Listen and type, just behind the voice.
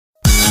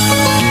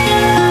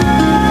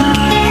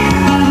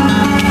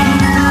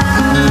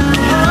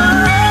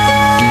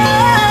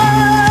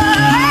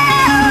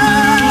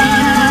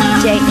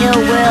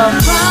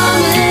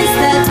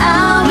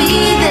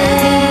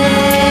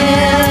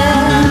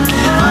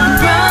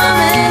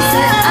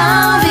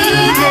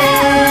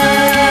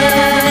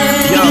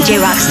DJ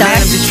Rockstar. Man,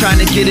 I'm just trying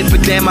to get it,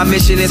 but damn, my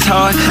mission is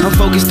hard. I'm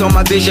focused on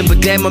my vision, but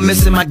damn, I'm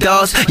missing my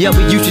dogs. Yeah,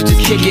 we used to just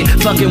kick it,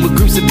 fucking with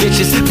groups of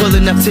bitches,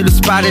 pulling up to the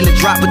spot in the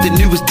drop with the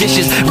newest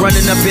dishes,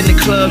 running up in the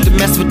club to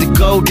mess with the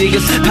gold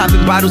diggers,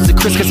 popping bottles of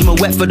Chris, cause I'm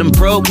wet for them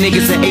broke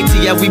niggas. In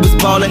ATL we was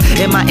ballin',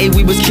 MIA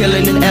we was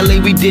killing, in LA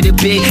we did it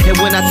big. And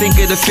when I think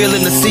of the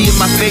feeling, the sea in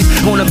my face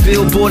on a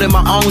billboard in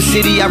my own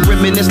city, I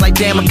reminisce like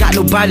damn, I got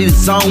nobody to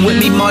zone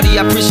with me. Marty,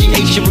 I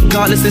appreciate you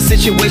regardless of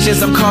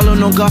situations. I'm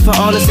calling on God for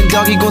all this, and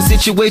doggy gon'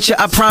 situate you,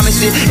 I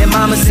promise it. And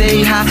mama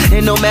say hi,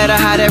 and no matter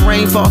how that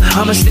rain fall,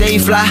 I'ma stay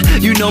fly.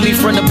 You know me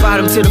from the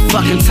bottom to the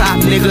fucking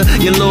top, nigga.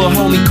 Your little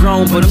homie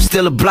grown, but I'm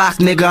still a block,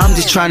 nigga. I'm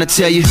just trying to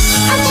tell you, I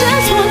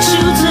just want you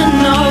to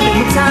know that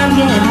when time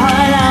get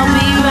hard, I'll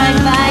be right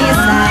by your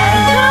side.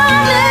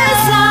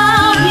 Promise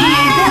I'll be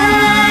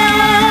there.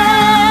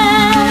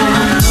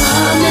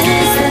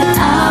 Promise that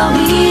I'll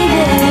be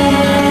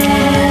there.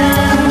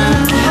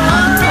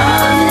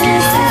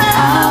 Promise that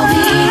I'll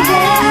be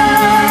there.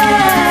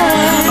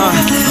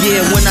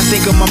 yeah, when I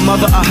think of my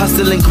mother, I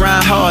hustle and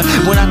grind hard.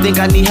 When I think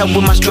I need help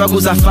with my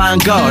struggles, I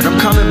find God. I'm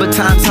coming, but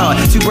time's hard.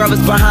 Two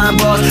brothers behind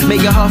bars,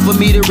 make it hard for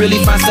me to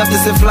really find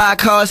substance and fly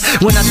cars.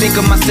 When I think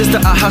of my sister,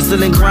 I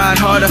hustle and grind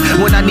harder.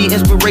 When I need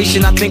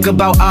inspiration, I think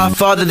about our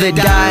father that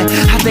died.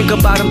 I think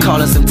about him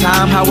calling some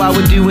time, how I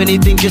would do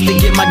anything just to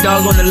get my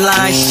dog on the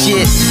line.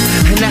 Shit,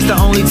 and that's the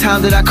only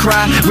time that I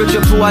cry. Rich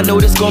or poor, I know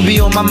this gon' be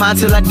on my mind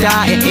till I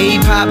die. And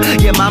A-pop,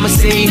 yeah, mama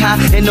say hi,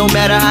 and no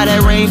matter how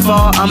that rain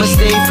fall, I'ma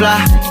stay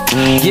fly.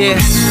 Yeah,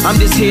 I'm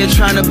just here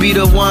trying to be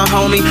the one,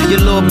 homie.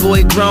 Your little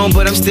boy grown,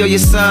 but I'm still your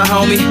son,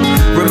 homie.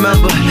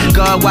 Remember,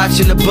 God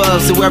watching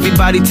above, so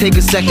everybody take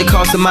a sec to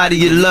call somebody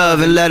you love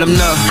and let them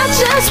know. I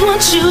just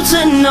want you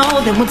to know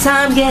that when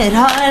time get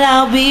hard,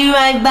 I'll be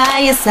right by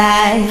your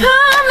side.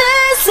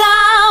 Promise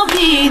I'll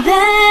be there.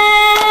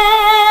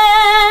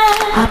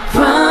 I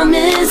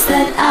promise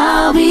that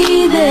I'll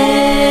be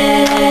there.